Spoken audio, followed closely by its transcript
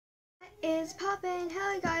is poppin'?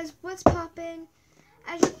 Hello guys, what's poppin'?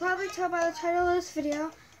 As you can probably tell by the title of this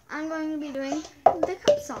video, I'm going to be doing the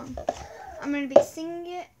cup song. I'm going to be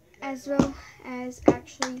singing it as well as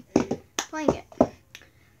actually playing it.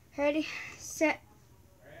 Ready, set,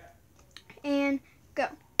 and go.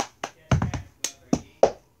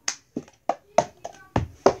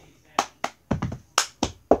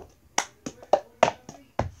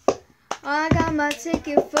 I got my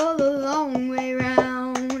ticket for the long way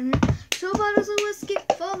round. 2 bottles of whiskey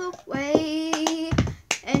for the way.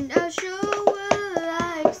 And I sure would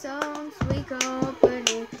like some sweet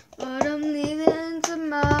company, but I'm leaving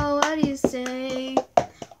tomorrow. What do you say?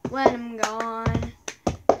 When I'm gone,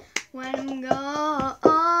 when I'm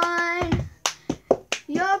gone,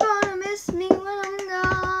 you're gonna miss me when I'm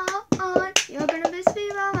gone. You're gonna miss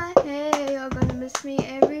me by my hair. You're gonna miss me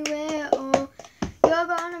everywhere. Oh, you're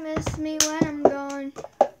gonna miss me when I'm gone.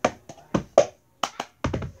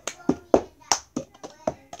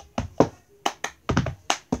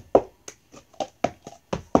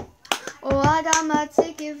 Oh, I got my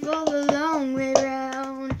ticket for the long way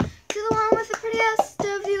round, to the one with the prettiest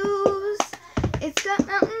of views. It's got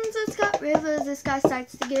mountains, it's got rivers, it's got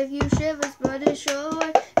sights to give you shivers, but it sure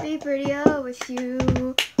would be prettier with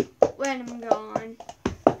you when I'm gone.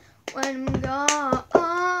 When I'm gone,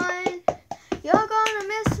 you're gonna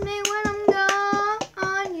miss me when I'm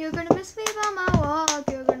gone. You're gonna miss me by my walk,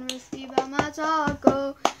 you're gonna miss me by my talk.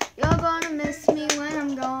 Oh, you're gonna miss me when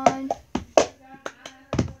I'm gone.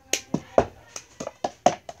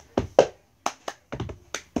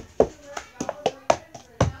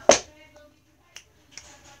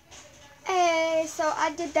 Hey, so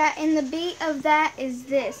I did that, and the beat of that is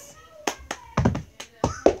this.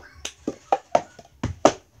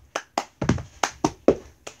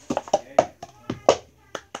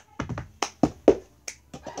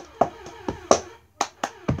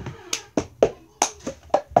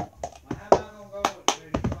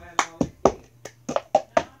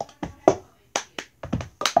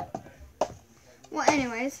 Well,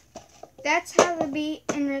 anyways, that's how the beat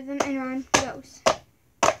and rhythm and rhyme goes.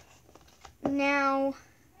 Now,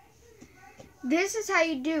 this is how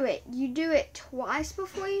you do it. You do it twice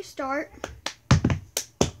before you start.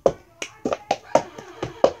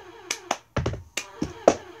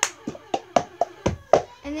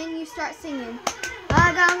 And then you start singing.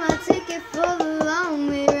 I got my ticket for the long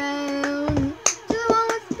way round, to the one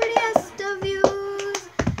with the prettiest of views.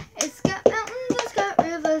 It's got mountains, it's got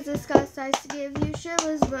rivers, it's got sights to give you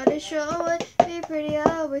shivers, but it sure would be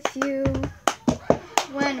prettier with you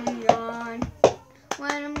when I'm gone.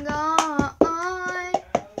 When I'm gone,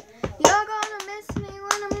 you're gonna miss me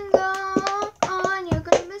when I'm gone. You're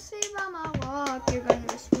gonna miss me by my walk, you're gonna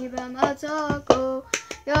miss me by my talk. Oh,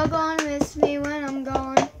 you're gonna miss me when I'm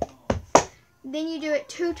gone. Then you do it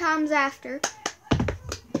 2 times after.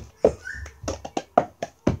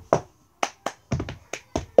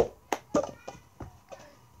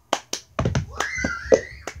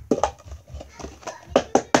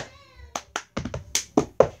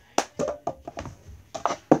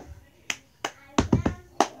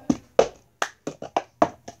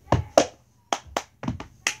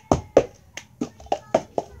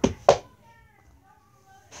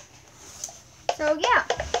 So yeah,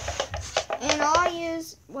 and all I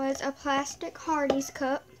used was a plastic Hardee's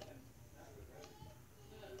cup.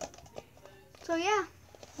 So yeah,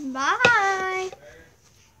 bye.